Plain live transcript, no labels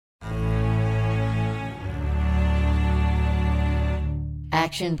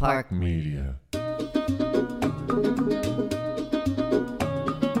ActionPark Media.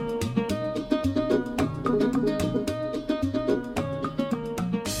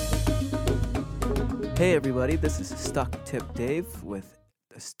 Hey everybody, this is StocktipDave with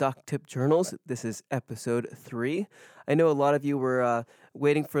the Stocktip Journals. This is episode 3. I know a lot of you were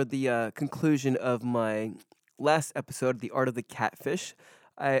waiting for the conclusion of my last episode, The Art of the Catfish.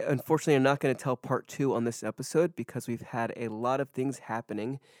 I unfortunately am not going to tell part 2 on this episode because we've had a lot of things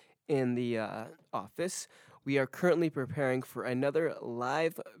happening in the office. We are currently preparing for another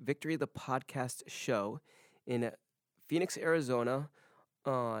live Victory the Podcast show in Phoenix, Arizona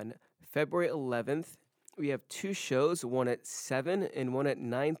on February 11th. We have 2 shows, one at 7 and one at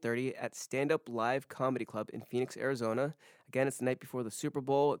 9:30 at Standup Live Comedy Club in Phoenix, Arizona. Again, it's the night before the Super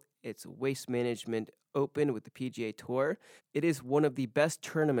Bowl. It's Waste Management Open with the PGA Tour. It is one of the best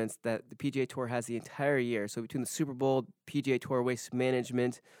tournaments that the PGA Tour has the entire year. So between the Super Bowl, PGA Tour, Waste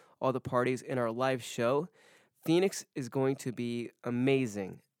Management, all the parties, and our live show, Phoenix is going to be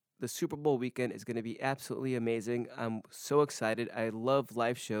amazing. The Super Bowl weekend is going to be absolutely amazing. I'm so excited. I love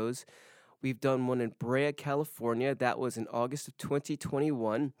live shows. We've done one in Brea, California. That was in August of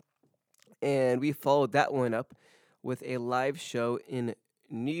 2021. And we followed that one up with a live show in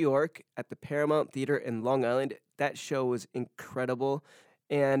New York at the Paramount Theater in Long Island. That show was incredible.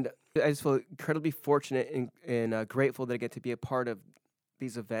 And I just feel incredibly fortunate and grateful that I get to be a part of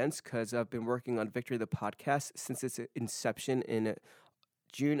these events because I've been working on Victory the Podcast since its inception in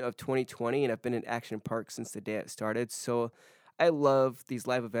June of 2020, and I've been in ActionPark since the day it started. So I love these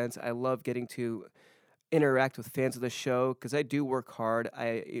live events. I love getting to interact with fans of the show because I do work hard.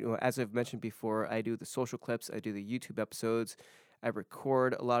 As I've mentioned before, I do the social clips, I do the YouTube episodes, I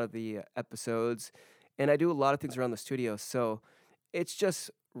record a lot of the episodes, and I do a lot of things around the studio. So it's just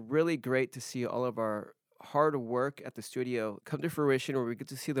really great to see all of our hard work at the studio come to fruition, where we get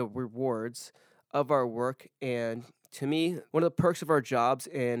to see the rewards of our work. And to me, one of the perks of our jobs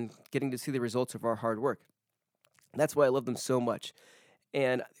and getting to see the results of our hard work. That's why I love them so much.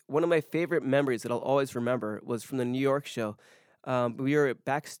 And one of my favorite memories that I'll always remember was from the New York show. We were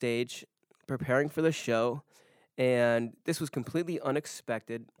backstage preparing for the show, and this was completely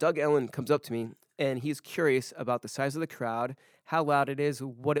unexpected. Doug Ellen comes up to me, and he's curious about the size of the crowd, how loud it is,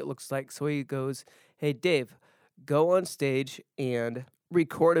 what it looks like. So he goes, "Hey, Dave, go on stage and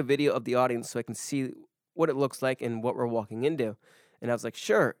record a video of the audience so I can see what it looks like and what we're walking into." And I was like,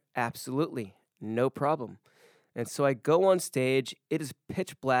 "Sure, absolutely, no problem." And so I go on stage. It is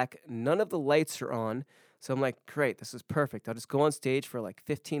pitch black. None of the lights are on. So I'm like, great, this is perfect. I'll just go on stage for like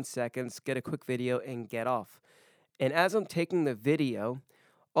 15 seconds, get a quick video, and get off. And as I'm taking the video,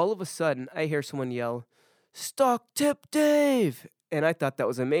 all of a sudden, I hear someone yell, "Stocktip Dave!" And I thought that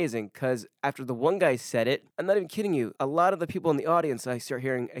was amazing because after the one guy said it, I'm not even kidding you, a lot of the people in the audience, I start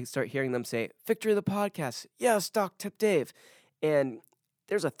hearing them say, "Victory of the Podcast, yeah, Stocktip Dave." And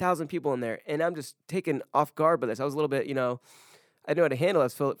there's 1,000 people in there, and I'm just taken off guard by this. I was a little bit, I didn't know how to handle it. I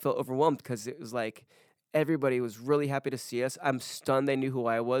felt overwhelmed because it was like everybody was really happy to see us. I'm stunned they knew who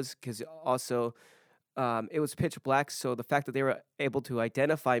I was because also it was pitch black, so the fact that they were able to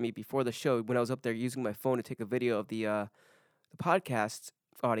identify me before the show when I was up there using my phone to take a video of the podcast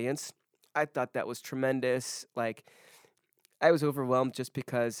audience, I thought that was tremendous. Like, I was overwhelmed just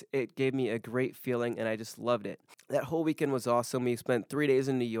because it gave me a great feeling, and I just loved it. That whole weekend was awesome. We spent 3 days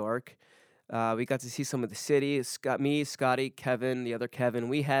in New York. We got to see some of the city. Me, Scotty, Kevin, the other Kevin.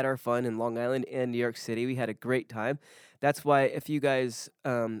 We had our fun in Long Island and New York City. We had a great time. That's why if you guys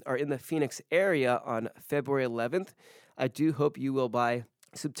are in the Phoenix area on February 11th, I do hope you will buy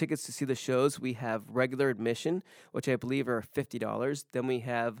some tickets to see the shows. We have regular admission, which I believe are $50. Then we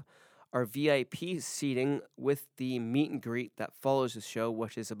have our VIP seating with the meet and greet that follows the show,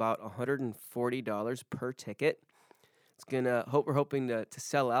 which is about $140 per ticket. We're hoping to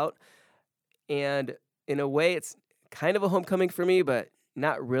sell out. And in a way, it's kind of a homecoming for me, but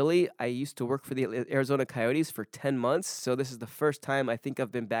not really. I used to work for the Arizona Coyotes for 10 months, so this is the first time I think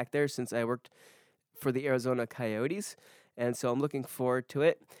I've been back there since I worked for the Arizona Coyotes, and so I'm looking forward to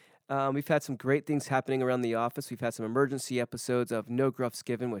it. We've had some great things happening around the office. We've had some emergency episodes of No Gruffs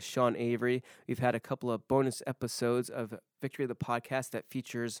Given with Sean Avery. We've had a couple of bonus episodes of Victory of the Podcast that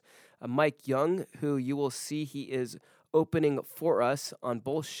features Mike Young, who you will see he is opening for us on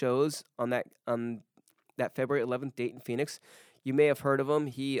both shows on that February 11th date in Phoenix. You may have heard of him.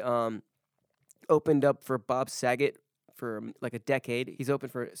 He opened up for Bob Saget for like a decade. He's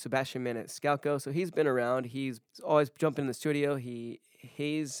opened for Sebastian Maniscalco, so he's been around. He's always jumping in the studio. He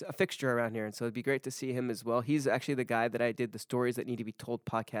he's a fixture around here, and so it'd be great to see him as well. He's actually the guy that I did the Stories That Need to Be Told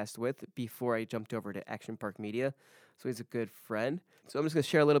podcast with before I jumped over to ActionPark Media, so he's a good friend. So I'm just going to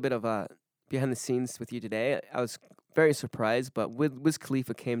share a little bit of behind the scenes with you today. I was very surprised, but Wiz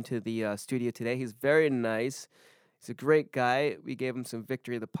Khalifa came to the studio today. He's very nice. He's a great guy. We gave him some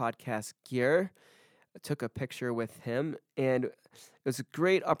Victory of the Podcast gear. I took a picture with him, and it was a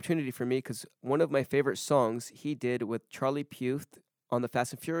great opportunity for me because one of my favorite songs he did with Charlie Puth on the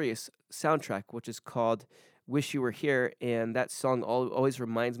Fast and Furious soundtrack, which is called Wish You Were Here, and that song always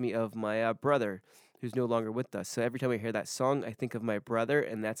reminds me of my brother, who's no longer with us. So every time I hear that song, I think of my brother,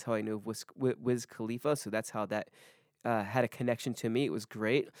 and that's how I knew of Wiz Khalifa, so that's how that had a connection to me. It was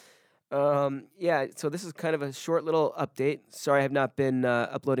great. So this is kind of a short little update. Sorry I have not been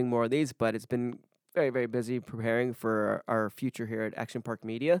uploading more of these, but it's been very, very busy preparing for our future here at ActionPark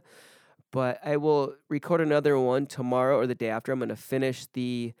Media. But I will record another one tomorrow or the day after. I'm going to finish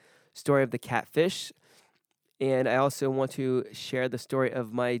the story of the catfish. And I also want to share the story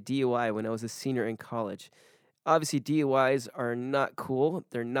of my DUI when I was a senior in college. Obviously, DUIs are not cool.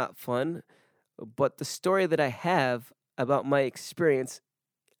 They're not fun. But the story that I have about my experience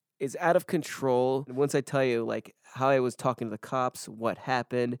is out of control. And once I tell you like how I was talking to the cops, what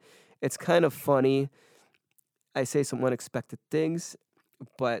happened, it's kind of funny. I say some unexpected things,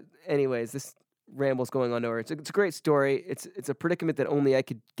 but anyways, this ramble's going on nowhere. It's a great story. It's a predicament that only I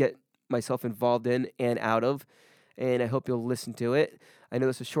could get myself involved in and out of, and I hope you'll listen to it. I know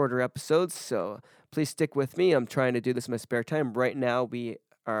this is shorter episodes, so please stick with me. I'm trying to do this in my spare time. Right now, we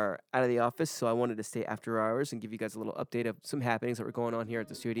are out of the office, so I wanted to stay after hours and give you guys a little update of some happenings that were going on here at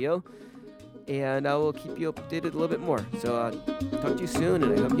the studio. And I will keep you updated a little bit more. So talk to you soon,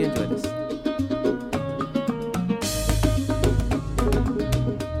 and I hope you enjoy this.